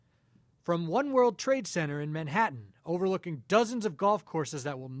From One World Trade Center in Manhattan, overlooking dozens of golf courses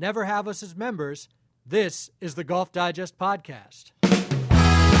that will never have us as members, this is the Golf Digest Podcast.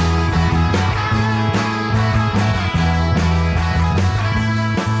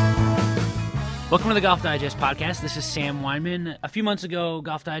 Welcome to the Golf Digest Podcast. This is Sam Weinman. A few months ago,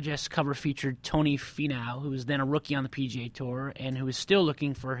 Golf Digest cover featured Tony Finau, who was then a rookie on the PGA Tour and who is still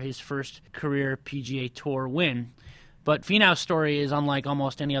looking for his first career PGA Tour win. But Finau's story is unlike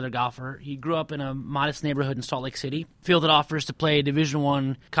almost any other golfer. He grew up in a modest neighborhood in Salt Lake City, fielded offers to play Division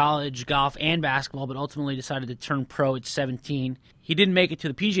I college golf and basketball, but ultimately decided to turn pro at 17. He didn't make it to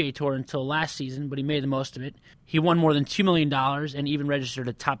the PGA Tour until last season, but he made the most of it. He won more than $2 million and even registered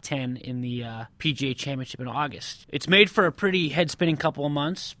a top 10 in the PGA Championship in August. It's made for a pretty head-spinning couple of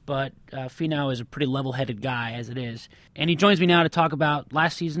months, but Finau is a pretty level-headed guy as it is. And he joins me now to talk about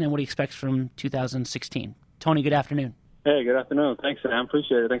last season and what he expects from 2016. Tony, good afternoon. Hey, good afternoon. Thanks, Sam.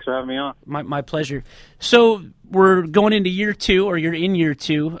 Appreciate it. Thanks for having me on. My pleasure. So we're going into year two, or you're in year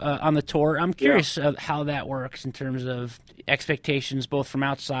two on the tour. I'm curious how that works in terms of expectations, both from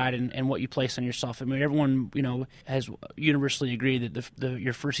outside and what you place on yourself. I mean, everyone, has universally agreed that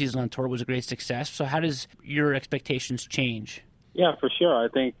your first season on tour was a great success. So how does your expectations change? Yeah, for sure. I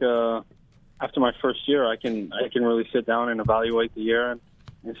think after my first year, I can really sit down and evaluate the year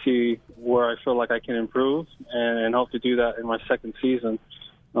and see where I feel like I can improve and hope to do that in my second season.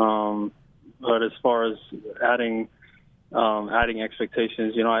 But as far as adding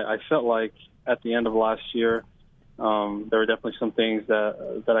expectations, I felt like at the end of last year, there were definitely some things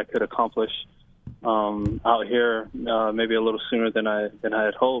that I could accomplish out here maybe a little sooner than I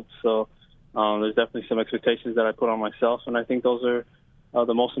had hoped. So there's definitely some expectations that I put on myself, and I think those are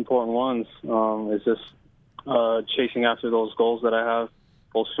the most important ones, is just chasing after those goals that I have,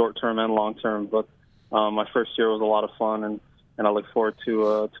 both short-term and long-term. But my first year was a lot of fun, and I look forward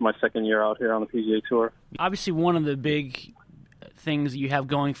to my second year out here on the PGA Tour. Obviously, one of the big things that you have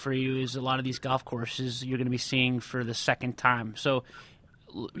going for you is a lot of these golf courses you're going to be seeing for the second time. So,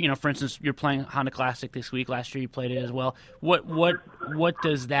 for instance, you're playing Honda Classic this week. Last year you played it as well. What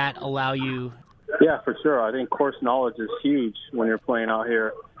does that allow you? Yeah, for sure. I think course knowledge is huge when you're playing out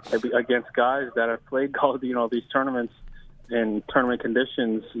here against guys that have played golf, these tournaments in tournament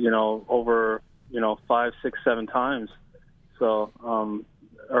conditions, over, 5, 6, 7 times. So,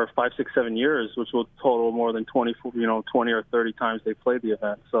 or 5, 6, 7 years, which will total more than 20 or 30 times they played the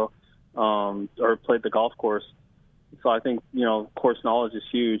event. So, or played the golf course. So I think, course knowledge is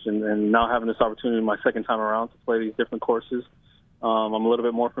huge. And now having this opportunity my second time around to play these different courses, I'm a little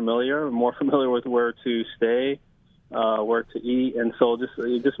bit more familiar with where to stay, where to eat. And so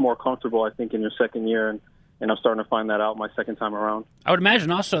just more comfortable, I think, in your second year. And I'm starting to find that out my second time around. I would imagine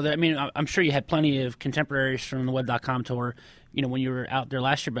also that, I'm sure you had plenty of contemporaries from the Web.com tour, when you were out there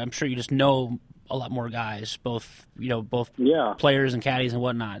last year, but I'm sure you just know a lot more guys, both players and caddies and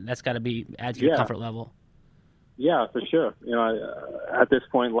whatnot. That's got to add to your comfort level. Yeah, for sure. At this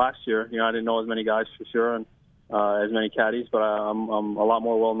point last year, I didn't know as many guys for sure and as many caddies, but I'm a lot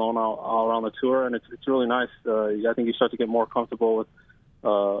more well-known all around the tour, and it's really nice. I think you start to get more comfortable with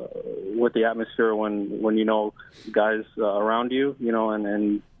the atmosphere when you know guys around you,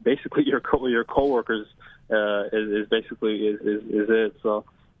 and basically your coworkers is it. So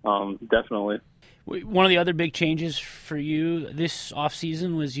definitely. One of the other big changes for you this off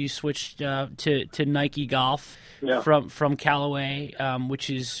season was you switched to Nike Golf from Callaway, which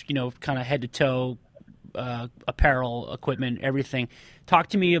is kind of head to toe apparel, equipment, everything. Talk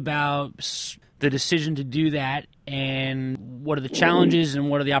to me about the decision to do that, and what are the challenges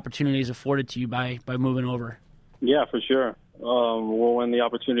and what are the opportunities afforded to you by moving over? Yeah, for sure. Well, when the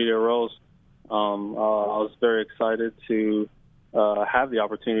opportunity arose, I was very excited to have the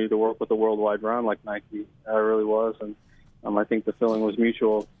opportunity to work with a worldwide brand like Nike. I really was, and I think the feeling was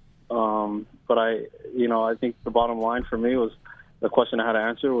mutual. But I think the bottom line for me was the question I had to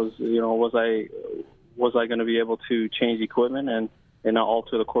answer was, was I going to be able to change equipment and not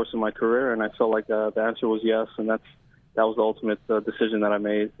alter the course of my career? And I felt like the answer was yes, and that was the ultimate decision that I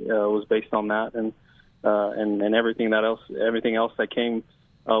made. Was based on that, and everything else that came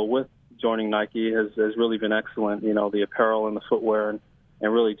with joining Nike has really been excellent. The apparel and the footwear and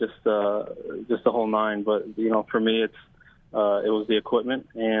really just the whole nine. But for me, it was the equipment,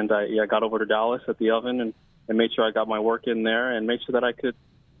 and I got over to Dallas at the Oven and made sure I got my work in there and made sure that I could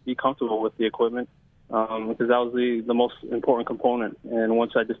be comfortable with the equipment. Because that was the most important component. And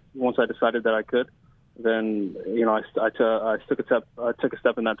once I decided that I could, then I took a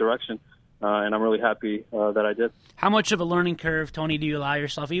step in that direction, and I'm really happy that I did. How much of a learning curve, Tony, do you allow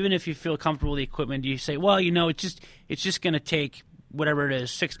yourself? Even if you feel comfortable with the equipment, do you say, well, it's just going to take whatever it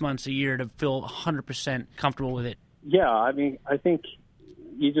is, 6 months, a year to feel 100% comfortable with it? Yeah, I mean, I think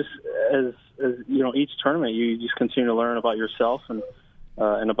you just, as each tournament, you just continue to learn about yourself and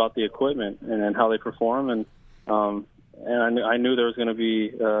about the equipment and how they perform. And I knew there was going to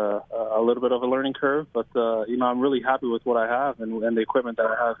be a little bit of a learning curve, but I'm really happy with what I have and the equipment that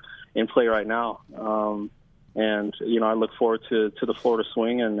I have in play right now. And I look forward to the Florida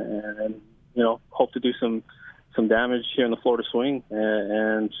swing and hope to do some damage here in the Florida swing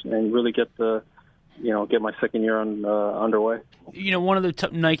and really get my second year underway. One of the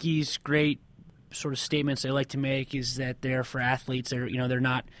Nike's great sort of statements they like to make is that they're for athletes. They're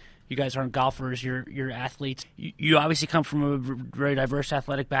not. You guys aren't golfers. You're athletes. You obviously come from a very diverse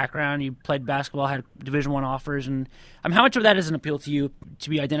athletic background. You played basketball, had Division I offers, and how much of that is an appeal to you to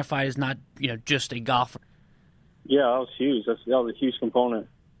be identified as not just a golfer? Yeah, that was huge. That was a huge component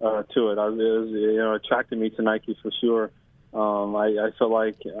to it. It attracted me to Nike for sure. I felt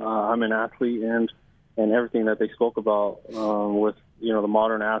like I'm an athlete and everything that they spoke about with the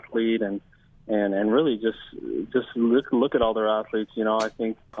modern athlete and really just look at all their athletes. I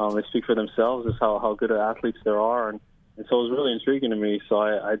think they speak for themselves as how good of athletes there are, and so it was really intriguing to me. So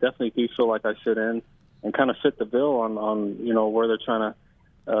I definitely do feel like I fit in and kind of fit the bill on where they're trying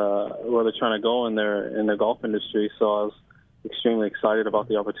to go in their golf industry. So I was extremely excited about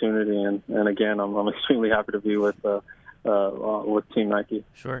the opportunity, and again, I'm extremely happy to be with Team Nike.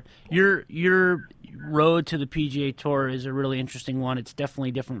 Sure. Your road to the PGA Tour is a really interesting one. It's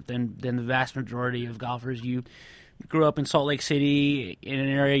definitely different than the vast majority of golfers. You grew up in Salt Lake City in an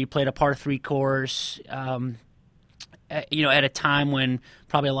area you played a par 3 course, at a time when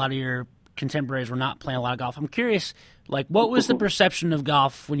probably a lot of your contemporaries were not playing a lot of golf. I'm curious, what was the perception of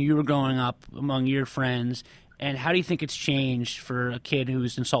golf when you were growing up among your friends, and how do you think it's changed for a kid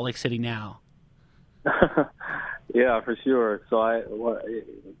who's in Salt Lake City now? Yeah, for sure. So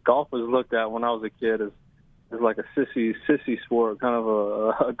golf was looked at when I was a kid as like a sissy sport, kind of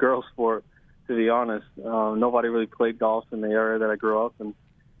a girl sport, to be honest. Nobody really played golf in the area that I grew up in,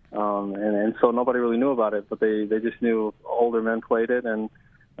 and so nobody really knew about it. But they just knew older men played it and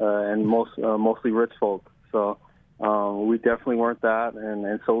mostly rich folk. So we definitely weren't that,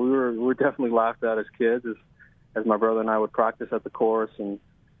 and so we were definitely laughed at as kids as my brother and I would practice at the course and.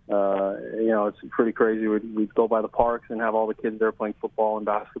 It's pretty crazy. We'd go by the parks and have all the kids there playing football and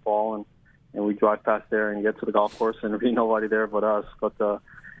basketball, and we'd drive past there and get to the golf course and there'd be nobody there but us. But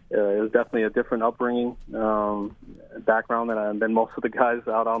it was definitely a different upbringing, background than most of the guys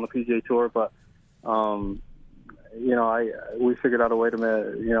out on the PGA Tour. But we figured out a way I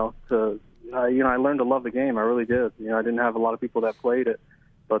learned to love the game. I really did. I didn't have a lot of people that played it.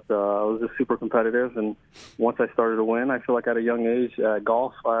 But I was just super competitive, and once I started to win, I feel like at a young age at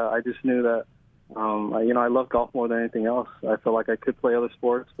golf, I just knew that, I love golf more than anything else. I felt like I could play other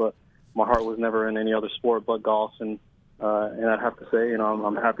sports, but my heart was never in any other sport but golf. And I'd have to say,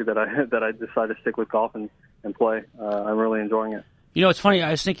 I'm happy that I decided to stick with golf and play. I'm really enjoying it. It's funny.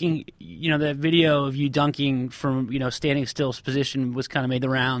 I was thinking, that video of you dunking from, standing still position was kind of made the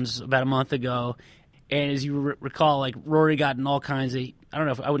rounds about a month ago. And as you recall, Rory got in all kinds of, I don't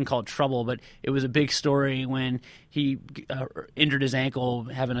know if I wouldn't call it trouble, but it was a big story when he injured his ankle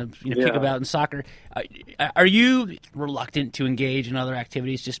having a kickabout in soccer. Are you reluctant to engage in other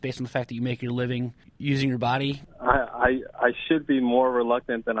activities just based on the fact that you make your living using your body? I should be more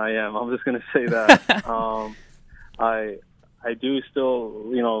reluctant than I am. I'm just going to say that. I do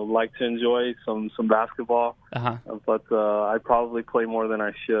still, like to enjoy some basketball, but I probably play more than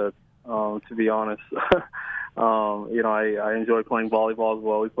I should. To be honest, I enjoy playing volleyball as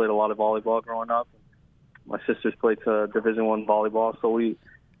well. We played a lot of volleyball growing up. My sisters played Division I volleyball, so we're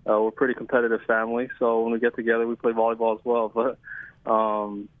a pretty competitive family. So when we get together, we play volleyball as well. But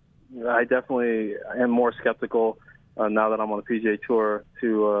I definitely am more skeptical now that I'm on the PGA Tour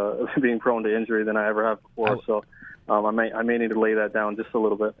to being prone to injury than I ever have before. So I may need to lay that down just a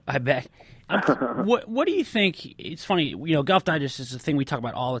little bit. I bet. What do you think? It's funny, Golf Digest is a thing we talk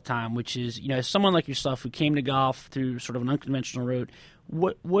about all the time, which is, as someone like yourself who came to golf through sort of an unconventional route,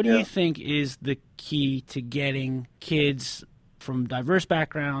 what do you think is the key to getting kids from diverse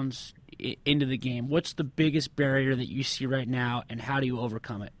backgrounds into the game? What's the biggest barrier that you see right now, and how do you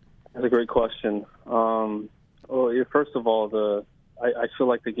overcome it? That's a great question. First of all, I feel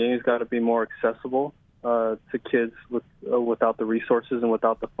like the game's got to be more accessible to kids without the resources and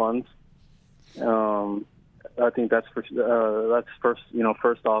without the funds. I think that's first.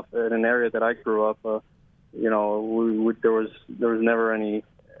 First off, in an area that I grew up, there was never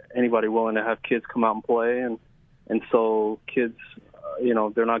anybody willing to have kids come out and play, and so kids,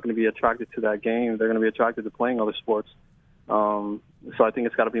 they're not going to be attracted to that game. They're going to be attracted to playing other sports. So I think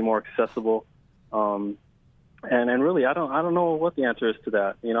it's got to be more accessible. And really, I don't know what the answer is to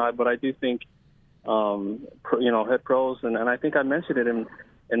that, but I do think, head pros, and I think I mentioned it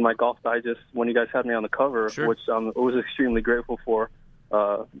in my Golf Digest when you guys had me on the cover, sure. which I was extremely grateful for.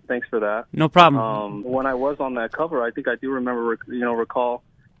 Thanks for that. No problem. When I was on that cover, I think I do remember, recall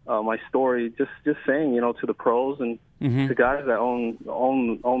my story, just saying, to the pros and the guys that own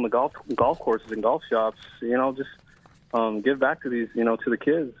the golf courses and golf shops, just give back to these, to the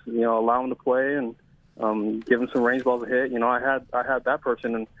kids, allow them to play and give them some range balls to hit. I had that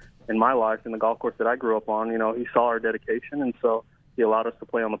person in my life in the golf course that I grew up on. He saw our dedication, and so he allowed us to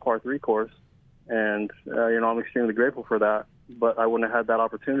play on the par 3 course. And I'm extremely grateful for that. But I wouldn't have had that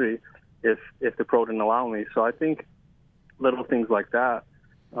opportunity if the pro didn't allow me. So I think little things like that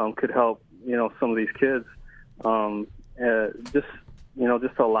could help, some of these kids, just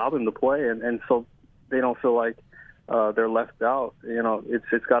to allow them to play, and so they don't feel like they're left out.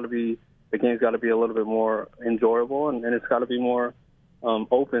 It's got to be, the game's got to be a little bit more enjoyable, and it's got to be more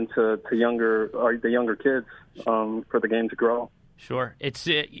open to the younger kids for the game to grow. Sure. It's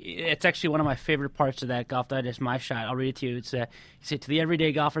actually one of my favorite parts of that Golf Digest My Shot. I'll read it to you. It's you say, to the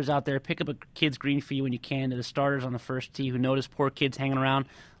everyday golfers out there, pick up a kid's green fee when you can. To the starters on the first tee who notice poor kids hanging around,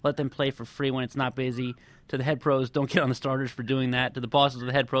 let them play for free when it's not busy. To the head pros, don't get on the starters for doing that. To the bosses of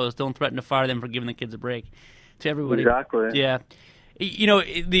the head pros, don't threaten to fire them for giving the kids a break. To everybody. Exactly. Yeah.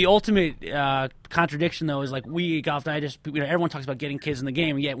 The ultimate contradiction, though, is like we Golf Digest, everyone talks about getting kids in the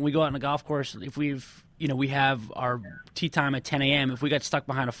game, yet when we go out on a golf course, if we have our tee time at 10 a.m. If we got stuck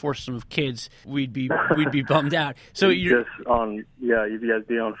behind a foursome of kids, we'd be bummed out. So you'd guys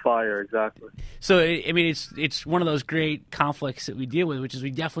be on fire, exactly. So it's one of those great conflicts that we deal with, which is we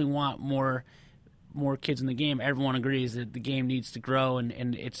definitely want more kids in the game. Everyone agrees that the game needs to grow, and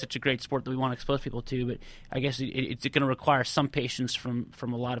it's such a great sport that we want to expose people to. But I guess it's going to require some patience from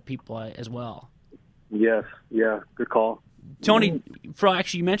a lot of people as well. Yes, yeah, good call. Tony,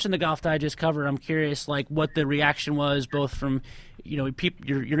 actually, you mentioned the Golf Digest cover. I'm curious, like, what the reaction was, both from people,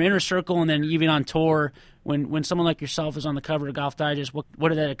 your inner circle, and then even on tour. When someone like yourself is on the cover of Golf Digest, what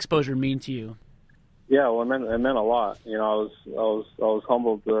did that exposure mean to you? Yeah, well, it meant a lot. I was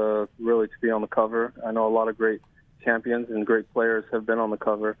humbled really to be on the cover. I know a lot of great champions and great players have been on the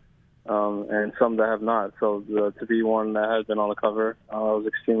cover, and some that have not. So to be one that has been on the cover, I was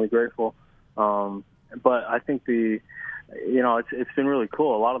extremely grateful. But I think it's been really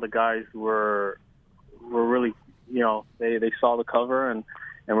cool. A lot of the guys were really, they saw the cover and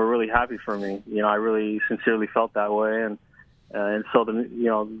were really happy for me. I really sincerely felt that way, and so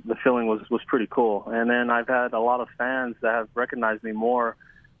the feeling was pretty cool. And then I've had a lot of fans that have recognized me more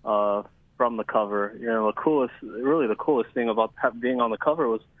from the cover. The coolest thing about being on the cover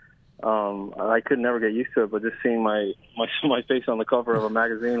was I could never get used to it, but just seeing my face on the cover of a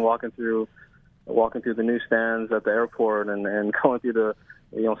magazine, walking through the newsstands at the airport, and going through the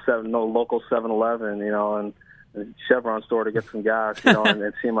local 7-Eleven, and Chevron store to get some gas,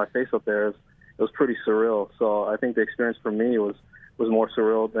 and seeing my face up there, it was pretty surreal. So I think the experience for me was more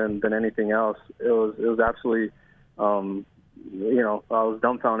surreal than anything else. It was absolutely, I was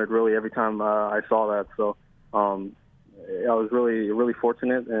dumbfounded really every time I saw that. So I was really, really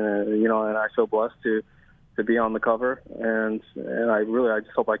fortunate, and and I feel blessed to be on the cover, and I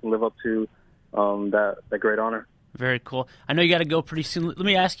just hope I can live up to that great honor. Very cool. I know you got to go pretty soon. Let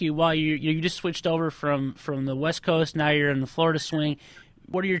me ask you, while you just switched over from the West Coast, now you're in the Florida swing.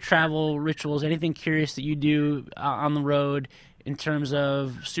 What are your travel rituals? Anything curious that you do on the road in terms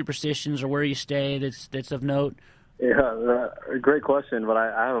of superstitions or where you stay that's of note? Yeah, great question, but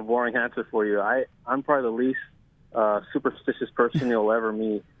I have a boring answer for you. I'm probably the least superstitious person you'll ever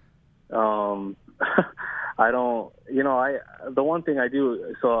meet. I don't, the one thing I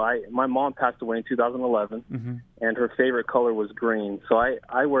do, my mom passed away in 2011, and her favorite color was green. So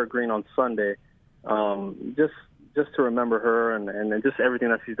I wear green on Sunday, just to remember her and just everything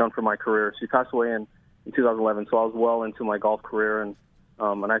that she's done for my career. She passed away in 2011, so I was well into my golf career, and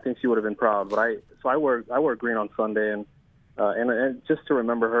I think she would have been proud. But I wear green on Sunday, and just to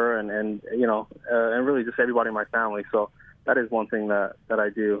remember her, and really just everybody in my family. So that is one thing that I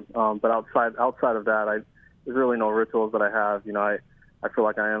do. But outside of that, there's really no rituals that I have. I feel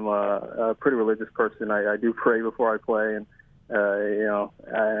like I am a pretty religious person. I do pray before I play, and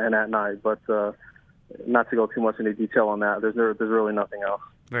and at night. But not to go too much into detail on that. There's really nothing else.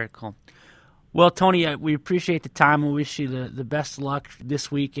 Very cool. Well, Tony, we appreciate the time. We wish you the best of luck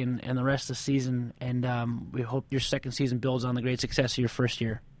this week and the rest of the season. And we hope your second season builds on the great success of your first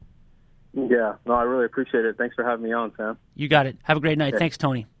year. Yeah, no, I really appreciate it. Thanks for having me on, Sam. You got it. Have a great night. Yeah. Thanks,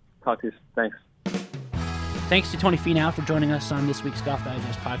 Tony. Talk to you. Thanks. Thanks to Tony Finau for joining us on this week's Golf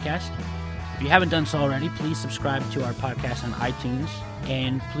Digest podcast. If you haven't done so already, please subscribe to our podcast on iTunes,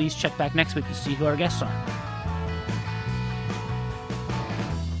 and please check back next week to see who our guests are.